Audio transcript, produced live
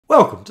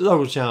Welcome to the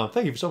Local Channel.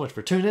 Thank you so much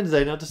for tuning in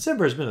today. Now,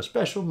 December has been a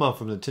special month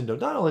from Nintendo.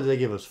 Not only did they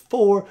give us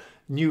 4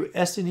 new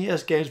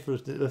SNES games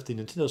with the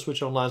Nintendo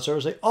Switch Online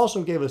service, they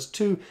also gave us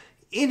 2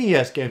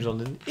 NES games on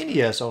the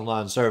NES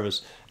Online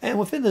service. And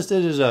within this,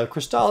 it is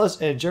Crystalis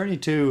and Journey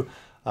to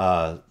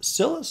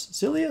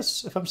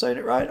Silius, if I'm saying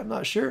it right. I'm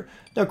not sure.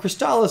 Now,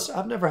 Crystalis,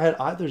 I've never had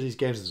either of these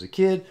games as a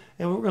kid,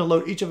 and we're going to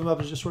load each of them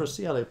up and just sort of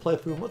see how they play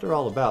through and what they're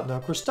all about.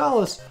 Now,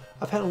 Crystalis,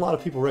 I've had a lot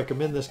of people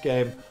recommend this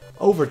game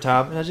over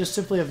time, and I just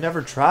simply have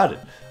never tried it.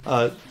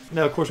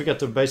 Now, of course, we got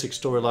the basic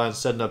storyline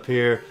setting up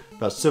here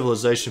about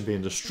civilization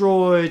being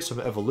destroyed,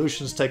 some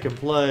evolutions taking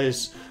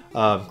place,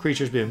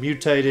 creatures being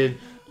mutated,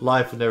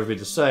 life would never be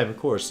the same. Of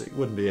course, it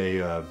wouldn't be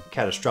a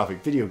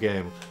catastrophic video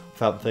game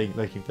without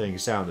making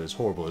things sound as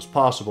horrible as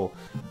possible.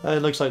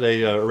 It looks like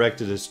they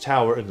erected this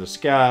tower in the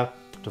sky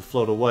to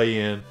float away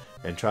in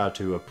and try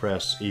to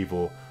oppress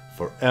evil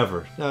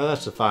forever. Now,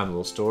 that's a fine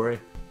little story.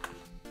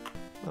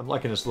 I'm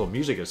liking this little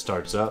music that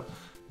starts up.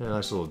 A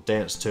nice little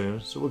dance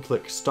tune. So we'll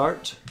click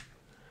start.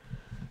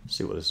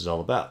 See what this is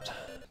all about.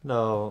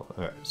 No,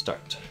 alright,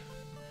 start.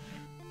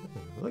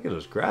 Look at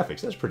those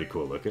graphics. That's pretty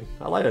cool looking.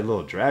 I like that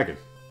little dragon.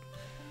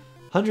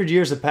 100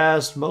 years have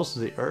passed. Most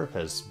of the earth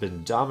has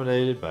been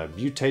dominated by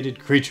mutated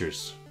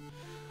creatures.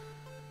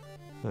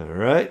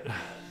 Alright.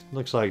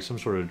 Looks like some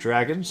sort of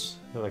dragons,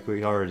 like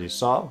we already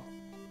saw.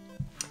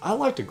 I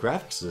like the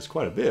graphics of this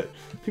quite a bit.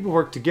 People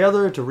work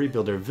together to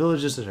rebuild their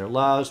villages and their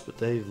lives, but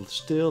they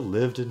still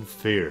lived in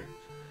fear.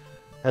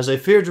 As they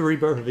feared the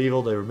rebirth of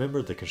evil, they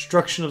remembered the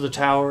construction of the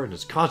tower and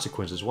its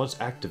consequences once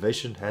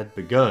activation had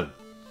begun.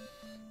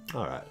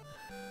 Alright.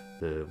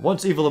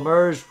 Once evil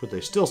emerged, would they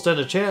still stand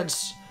a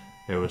chance?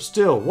 There was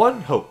still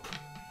one hope.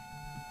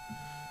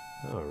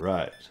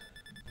 Alright.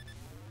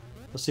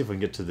 Let's see if we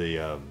can get to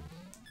the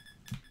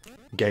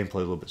gameplay a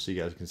little bit so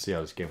you guys can see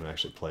how this game will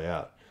actually play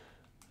out.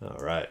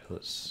 Alright,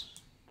 let's...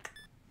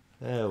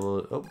 Yeah,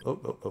 well,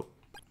 oh.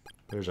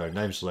 There's our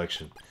name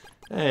selection.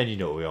 And you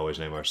know what we always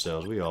name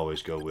ourselves. We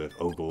always go with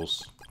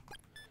Ogles,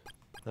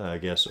 I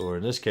guess. Or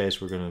in this case,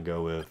 we're going to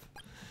go with,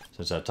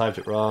 since I typed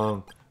it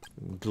wrong,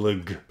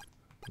 Glug.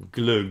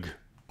 Glug.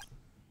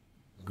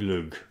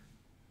 Glug.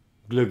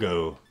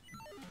 Glugo.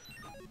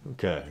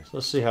 Okay, so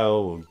let's see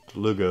how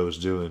Glugo is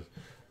doing.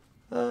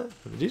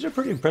 These are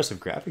pretty impressive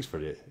graphics for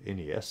the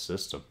NES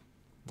system.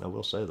 I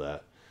will say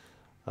that.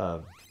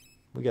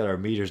 We got our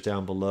meters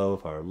down below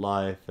of our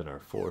life and our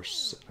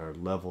force and our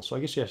level. So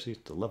I guess you actually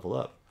have to level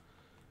up.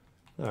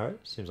 Alright,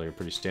 seems like a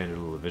pretty standard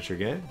little adventure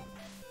game.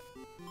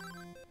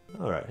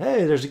 Alright,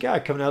 hey, there's a guy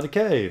coming out of the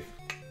cave.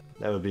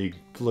 That would be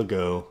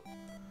Glugo.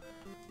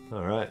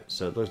 Alright,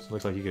 so it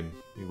looks like you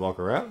can walk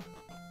around.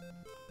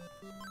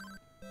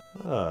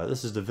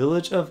 This is the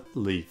village of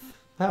Leaf.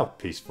 How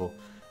peaceful.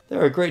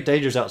 There are great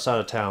dangers outside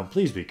of town.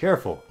 Please be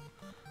careful.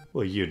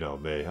 Well, you know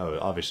me. I would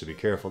obviously be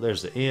careful.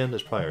 There's the inn.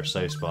 That's probably our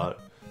safe spot,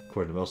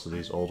 according to most of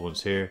these old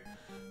ones here.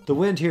 The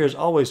wind here is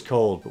always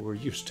cold, but we're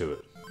used to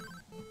it.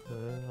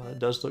 It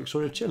does look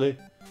sort of chilly.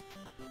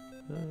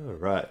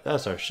 Alright,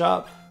 that's our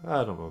shop.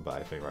 I don't want to buy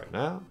anything right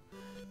now.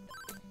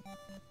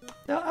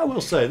 Now, I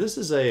will say, this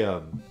is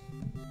a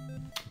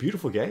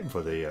beautiful game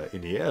for the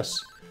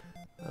NES.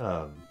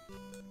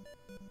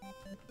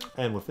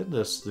 And within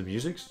this, the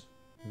music's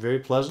very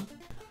pleasant.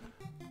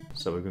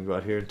 So we can go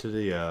out here into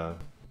the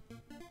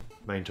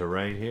main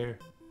terrain here.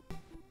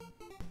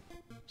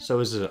 So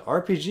is it an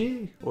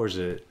RPG or is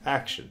it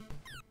action?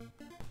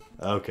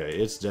 Okay,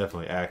 it's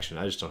definitely action.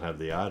 I just don't have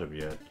the item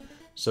yet.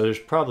 So there's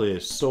probably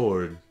a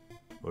sword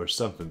or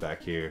something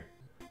back here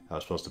I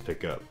was supposed to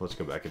pick up. Let's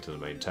go back into the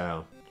main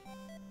town.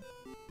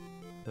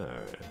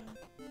 Alright.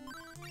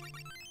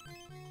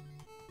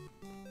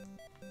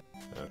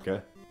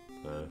 Okay.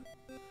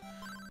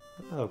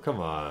 Oh, come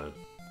on.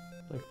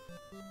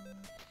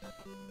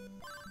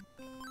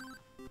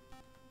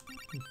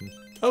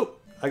 Oh!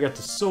 I got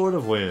the Sword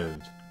of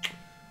Wind.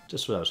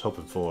 Just what I was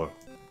hoping for.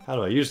 How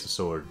do I use the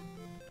sword?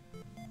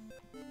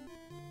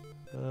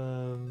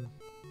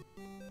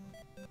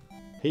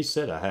 He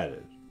said I had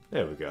it.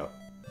 There we go.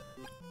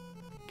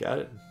 Got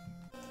it.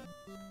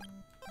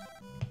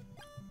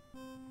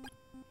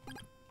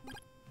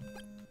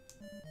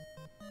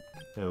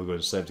 And we'll go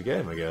and save the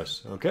game, I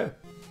guess. Okay.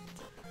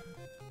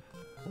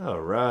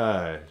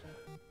 Alright.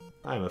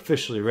 I'm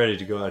officially ready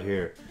to go out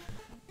here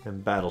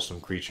and battle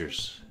some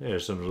creatures.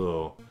 There's some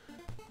little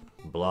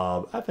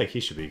blob. I think he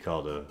should be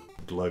called a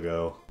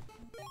Glugo.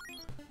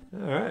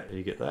 Alright,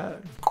 you get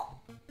that.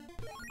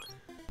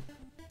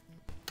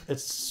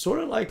 It's sort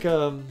of like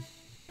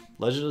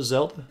Legend of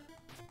Zelda,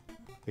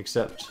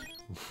 except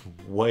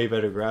way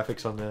better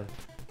graphics on the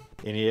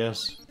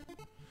NES.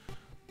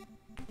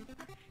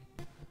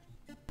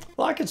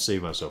 Well, I can see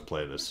myself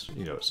playing this,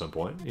 at some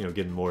point,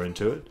 getting more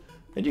into it.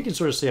 And you can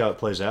sort of see how it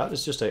plays out.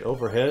 It's just a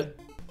overhead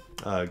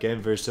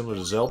game very similar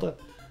to Zelda.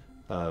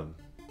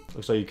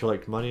 Looks like you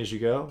collect money as you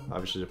go,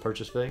 obviously to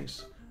purchase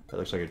things. That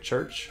looks like a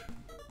church.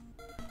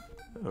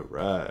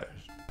 Alright.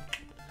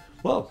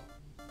 Well,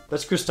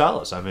 that's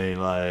Crystalis. I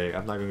mean, like,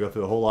 I'm not going to go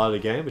through a whole lot of the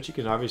game, but you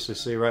can obviously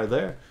see right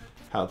there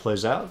how it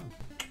plays out.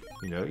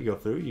 You know, you go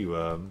through,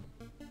 you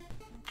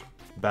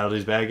battle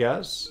these bad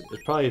guys.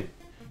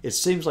 It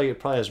seems like it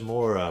probably has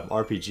more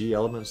RPG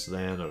elements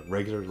than a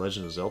regular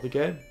Legend of Zelda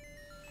game.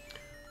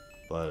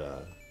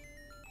 But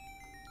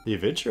the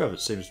adventure of it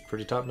seems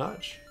pretty top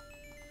notch.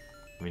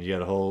 I mean, you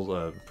got a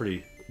whole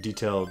pretty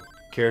detailed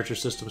character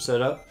system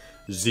set up.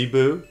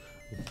 Zebu,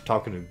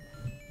 talking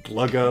to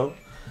Gluggo.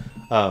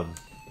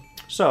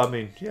 So, I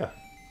mean, yeah.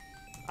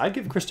 I'd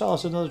give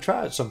Crystalis another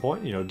try at some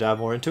point, you know, dive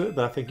more into it,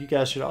 but I think you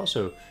guys should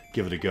also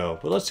give it a go.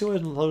 But let's go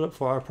ahead and load up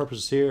for our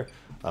purposes here.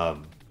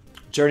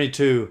 Journey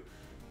to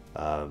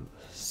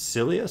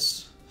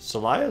Silius?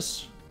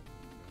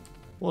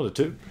 One of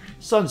the two.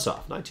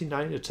 Sunsoft,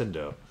 1990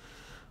 Nintendo.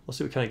 Let's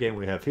see what kind of game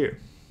we have here.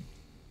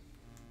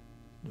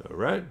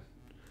 Alright.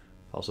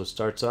 Also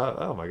starts out,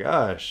 oh my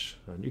gosh,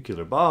 a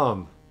nuclear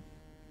bomb.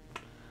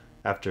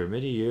 After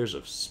many years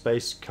of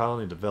space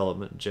colony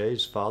development,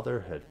 Jay's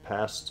father had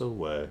passed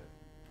away.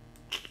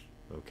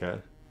 Okay.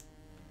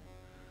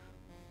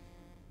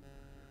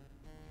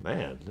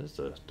 Man, this is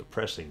a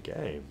depressing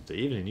game. The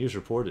evening news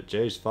reported that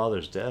Jay's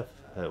father's death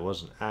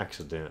was an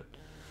accident.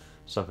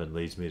 Something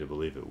leads me to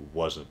believe it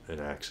wasn't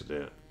an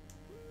accident.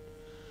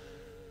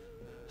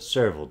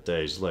 Several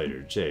days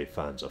later, Jay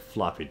finds a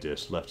floppy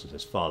disk left in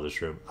his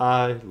father's room.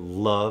 I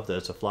love that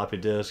it's a floppy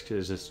disk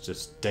because it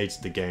just dates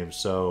the game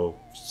so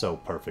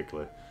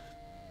perfectly.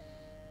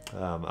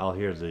 I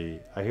hear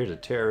the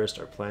terrorists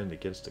are planning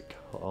against the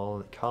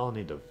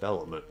colony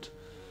development.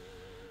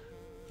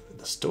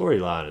 The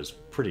storyline is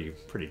pretty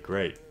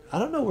great. I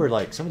don't know where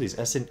like some of these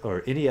SN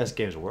or NES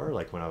games were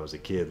like when I was a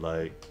kid.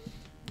 Like,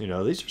 you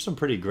know, these are some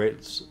pretty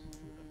great.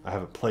 I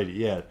haven't played it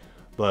yet,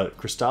 but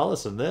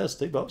Crystalis and this,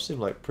 they both seem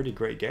like pretty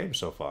great games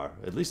so far.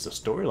 At least the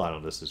storyline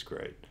on this is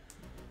great.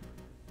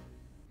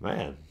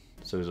 Man,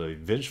 so there's a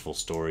vengeful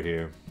story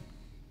here.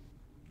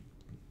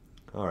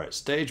 All right,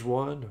 stage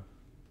 1.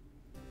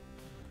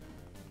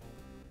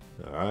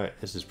 Alright,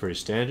 this is pretty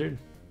standard.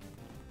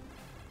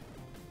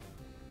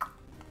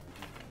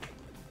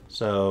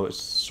 So,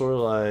 it's sort of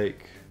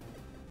like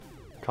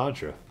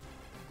Contra.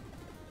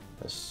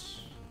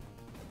 That's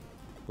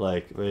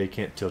like, well, you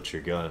can't tilt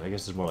your gun. I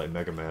guess it's more like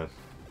Mega Man.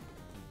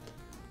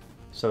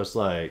 So it's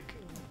like,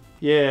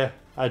 yeah,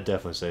 I'd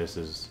definitely say this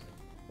is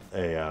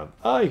a,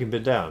 oh, you can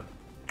bend down.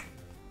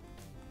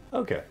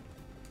 Okay.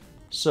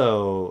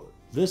 So,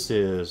 this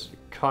is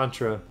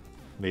Contra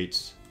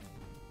meets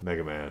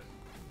Mega Man.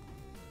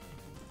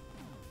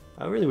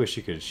 I really wish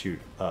you could shoot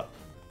up,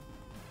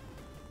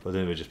 but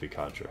then it would just be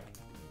Contra.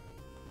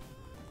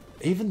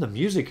 Even the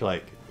music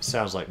like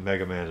sounds like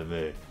Mega Man to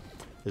me.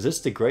 Is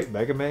this the great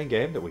Mega Man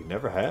game that we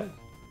never had?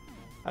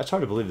 It's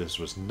hard to believe this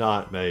was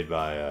not made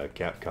by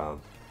Capcom.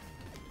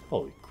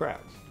 Holy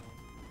crap.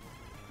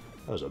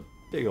 That was a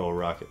big old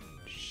rocket.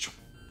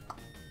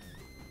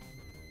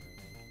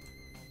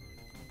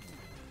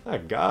 My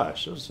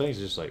gosh, those things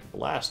just like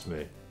blast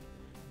me.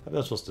 I'm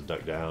not supposed to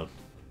duck down.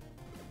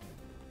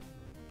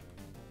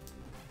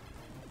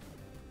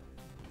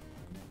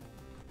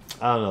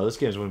 I don't know, this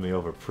game's winning me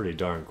over pretty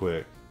darn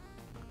quick.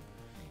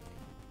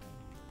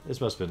 This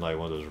must have been like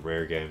one of those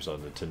rare games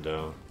on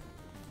Nintendo.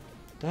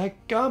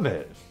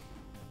 Dadgummit!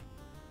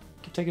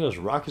 Keep taking those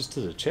rockets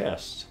to the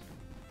chest.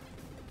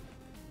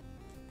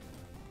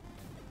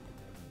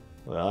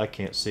 Well, I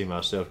can't see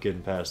myself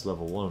getting past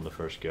level 1 on the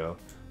first go.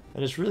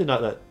 And it's really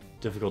not that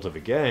difficult of a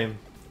game.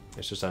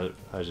 It's just I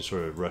just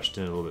sort of rushed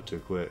in a little bit too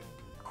quick.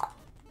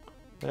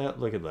 Yeah,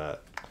 look at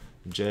that.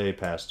 Jay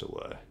passed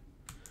away.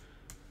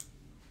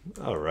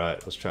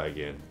 Alright, let's try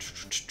again.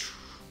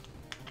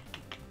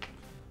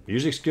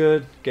 Music's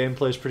good,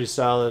 gameplay's pretty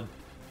solid.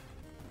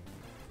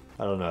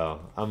 I don't know,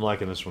 I'm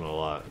liking this one a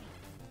lot.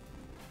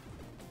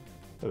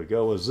 There we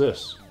go, what's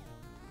this?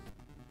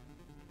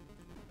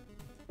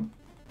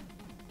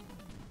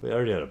 We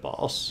already had a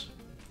boss.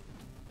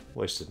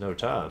 Wasted no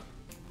time.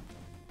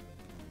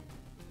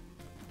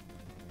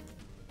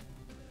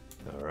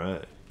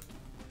 Alright.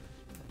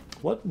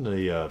 Wasn't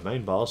the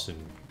main boss in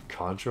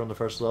Contra on the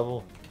first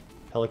level?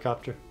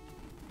 Helicopter?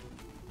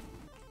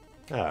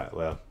 Alright,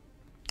 well.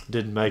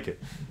 Didn't make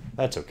it.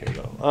 That's okay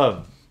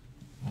though.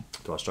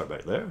 Do I start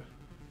back there?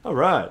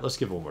 Alright, let's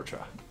give it one more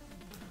try.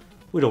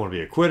 We don't want to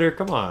be a quitter,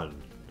 come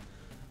on.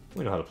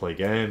 We know how to play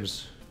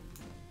games.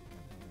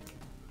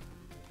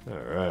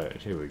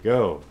 Alright, here we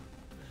go.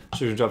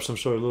 So we're gonna drop some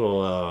sort of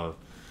little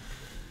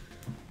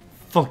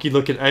funky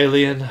looking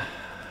alien.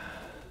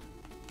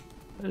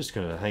 I'm just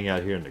gonna hang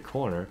out here in the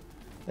corner.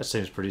 That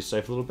seems pretty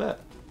safe a little bit.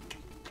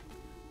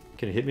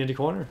 Can he hit me in the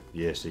corner?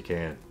 Yes, he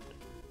can.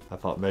 I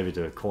thought maybe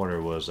the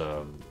corner was,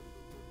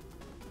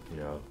 you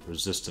know,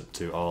 resistant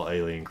to all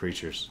alien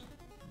creatures.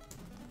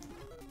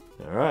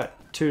 Alright,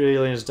 2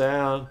 aliens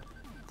down,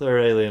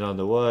 3rd alien on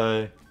the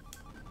way.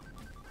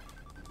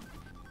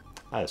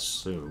 I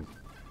assume.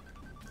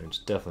 It's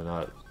definitely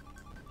not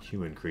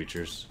human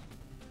creatures.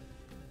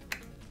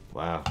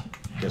 Wow,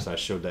 guess I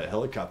showed that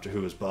helicopter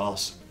who was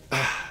boss.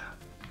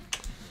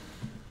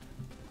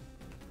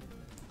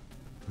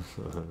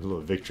 A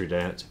little victory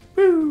dance.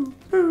 Boo,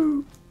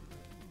 boo,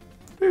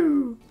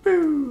 boo,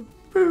 boo,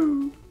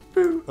 boo,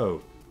 boo. Oh,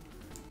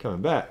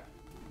 coming back.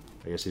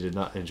 I guess he did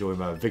not enjoy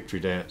my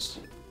victory dance.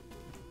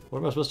 What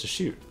am I supposed to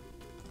shoot?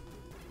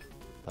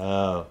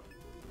 Oh,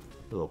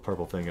 the little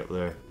purple thing up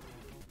there.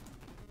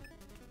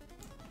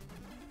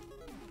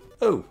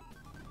 Oh!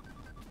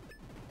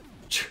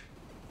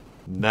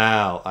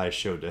 Now I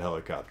showed the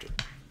helicopter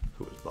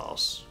who was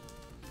boss.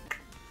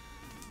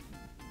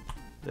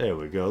 There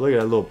we go. Look at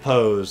that little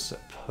pose.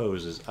 That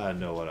poses. I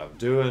know what I'm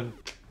doing.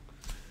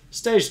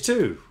 Stage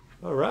 2.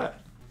 Alright.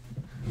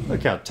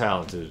 Look how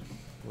talented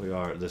we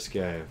are at this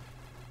game.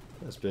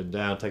 Let's bend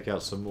down, take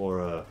out some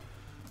more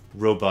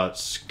robot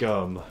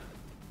scum.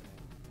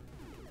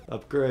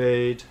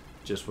 Upgrade.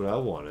 Just what I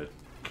wanted.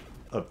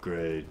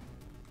 Upgrade.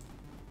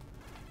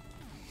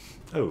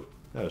 Oh,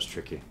 that was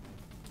tricky.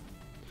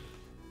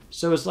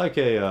 So it's like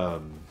a, I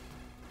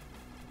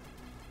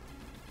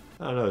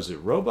don't know, is it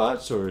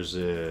robots or is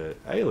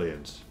it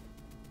aliens?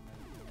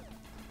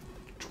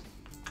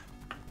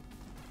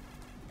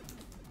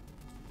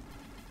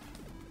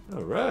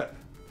 Alright.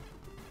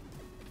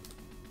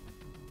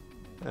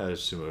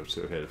 Let's see what's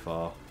ahead to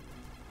fall.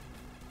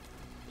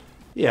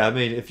 Yeah, I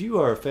mean, if you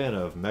are a fan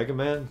of Mega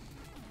Man,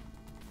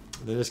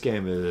 then this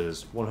game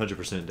is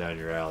 100% down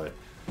your alley.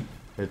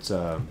 It's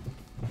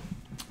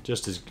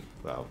just as,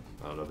 well,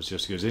 I don't know if it's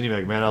just as good as any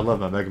Mega Man. I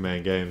love my Mega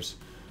Man games,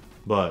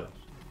 but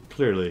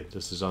clearly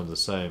this is on the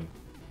same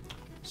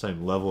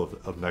level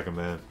of Mega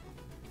Man.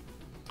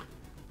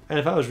 And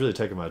if I was really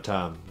taking my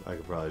time, I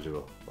could probably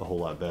do a whole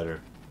lot better.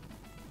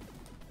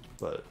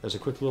 But as a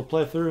quick little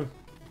playthrough,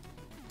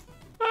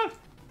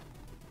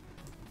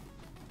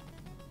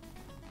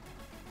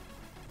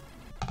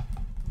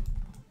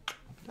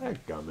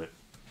 gummit.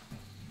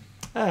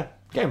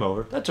 Game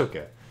over. That's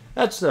okay.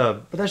 That's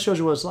but that shows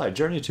you what it's like.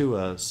 Journey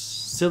to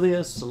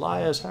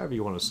Silius, however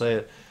you want to say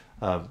it.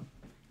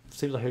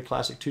 Seems like a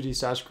classic 2D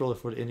side scroller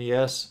for the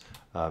NES.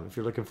 If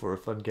you're looking for a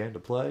fun game to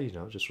play, you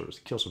know, just sort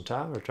of kill some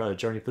time or try to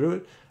journey through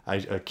it. I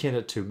akin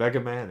it to Mega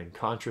Man and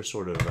Contra,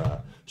 sort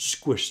of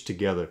squished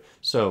together.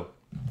 So,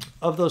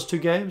 of those two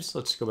games,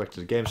 let's go back to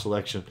the game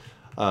selection.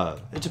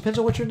 It depends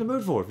on what you're in the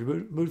mood for. If you're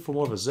in the mood for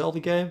more of a Zelda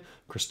game,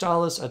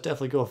 Crystalis, I'd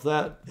definitely go with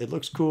that. It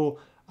looks cool.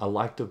 I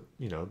like the,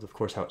 you know, of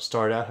course, how it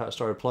started out, how it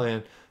started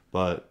playing.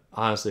 But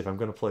honestly, if I'm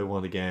going to play one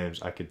of the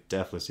games, I could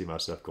definitely see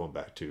myself going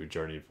back to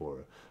Journey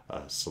for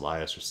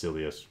Silius or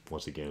Silius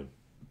once again.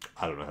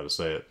 I don't know how to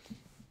say it.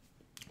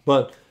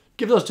 But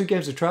give those two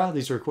games a try.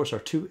 These are, of course, our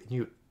two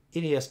new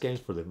NES games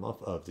for the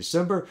month of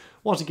December.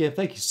 Once again,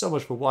 thank you so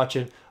much for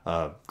watching.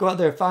 Go out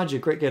there, find you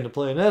a great game to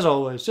play. And as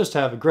always, just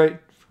have a great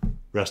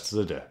rest of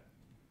the day.